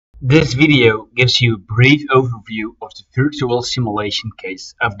This video gives you a brief overview of the virtual simulation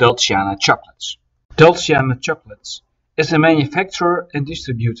case of Dolce Anna Chocolates. Dolce Anna Chocolates is a manufacturer and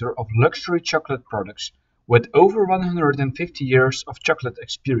distributor of luxury chocolate products with over 150 years of chocolate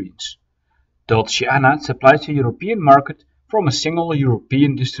experience. Dolce Anna supplies the European market from a single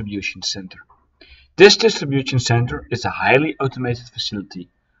European distribution center. This distribution center is a highly automated facility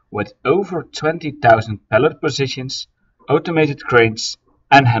with over 20,000 pallet positions, automated cranes,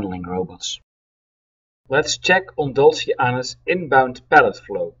 and handling robots. Let's check on Dolce Anna's inbound pallet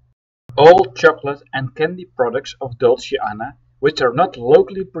flow. All chocolate and candy products of Dolce Anna, which are not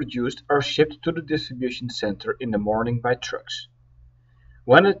locally produced, are shipped to the distribution center in the morning by trucks.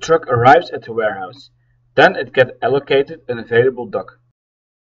 When a truck arrives at the warehouse, then it gets allocated an available dock.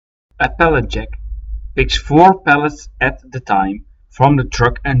 A pallet jack picks 4 pallets at the time from the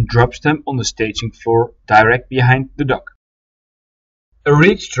truck and drops them on the staging floor direct behind the dock. A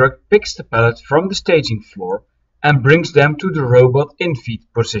reach truck picks the pallets from the staging floor and brings them to the robot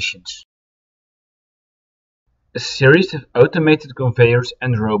in-feed positions. A series of automated conveyors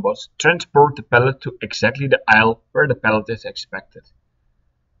and robots transport the pallet to exactly the aisle where the pallet is expected.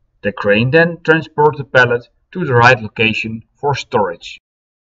 The crane then transports the pallet to the right location for storage.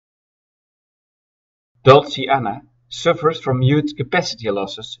 Dolce Anna suffers from huge capacity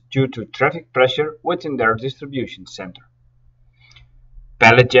losses due to traffic pressure within their distribution center.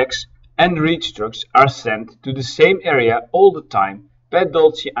 Pallet jacks and reach trucks are sent to the same area all the time by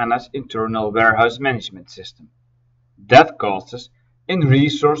Dolce Anna's internal warehouse management system. That causes in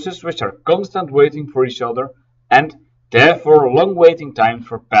resources which are constant waiting for each other and therefore long waiting times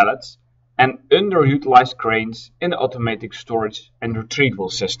for pallets and underutilized cranes in the automatic storage and retrieval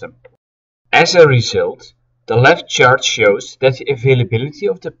system. As a result, the left chart shows that the availability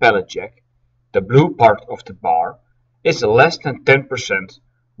of the pallet jack, the blue part of the bar, is less than 10%,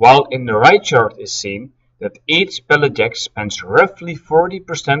 while in the right chart is seen that each pallet jack spends roughly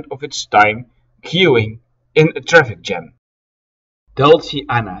 40% of its time queuing in a traffic jam. Dolce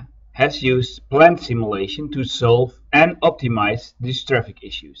Anna has used plant simulation to solve and optimize these traffic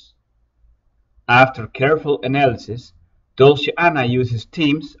issues. After careful analysis, Dolce Anna uses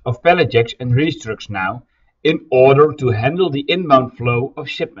teams of pallet jacks and reach trucks now in order to handle the inbound flow of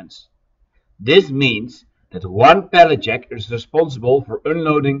shipments. This means that one pallet jack is responsible for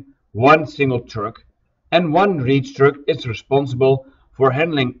unloading one single truck, and one reach truck is responsible for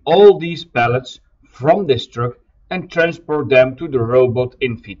handling all these pallets from this truck and transport them to the robot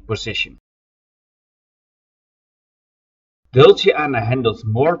in-feed position. Dolce Anna handles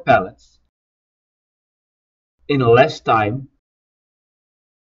more pallets in less time,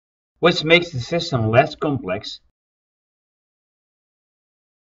 which makes the system less complex,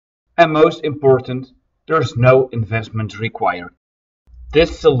 and most important, there is no investment required.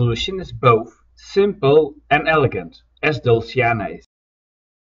 This solution is both simple and elegant, as Dolce Anna is.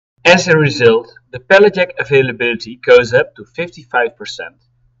 As a result, the pallet jack availability goes up to 55%,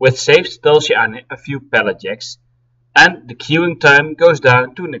 which saves Dolce Anna a few pallet jacks, and the queuing time goes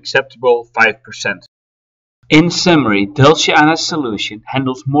down to an acceptable 5%. In summary, Dolce Anna's solution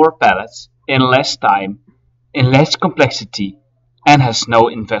handles more pallets in less time, in less complexity, and has no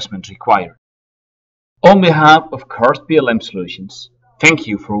investment required. On behalf of Cars PLM Solutions, thank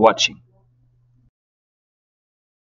you for watching.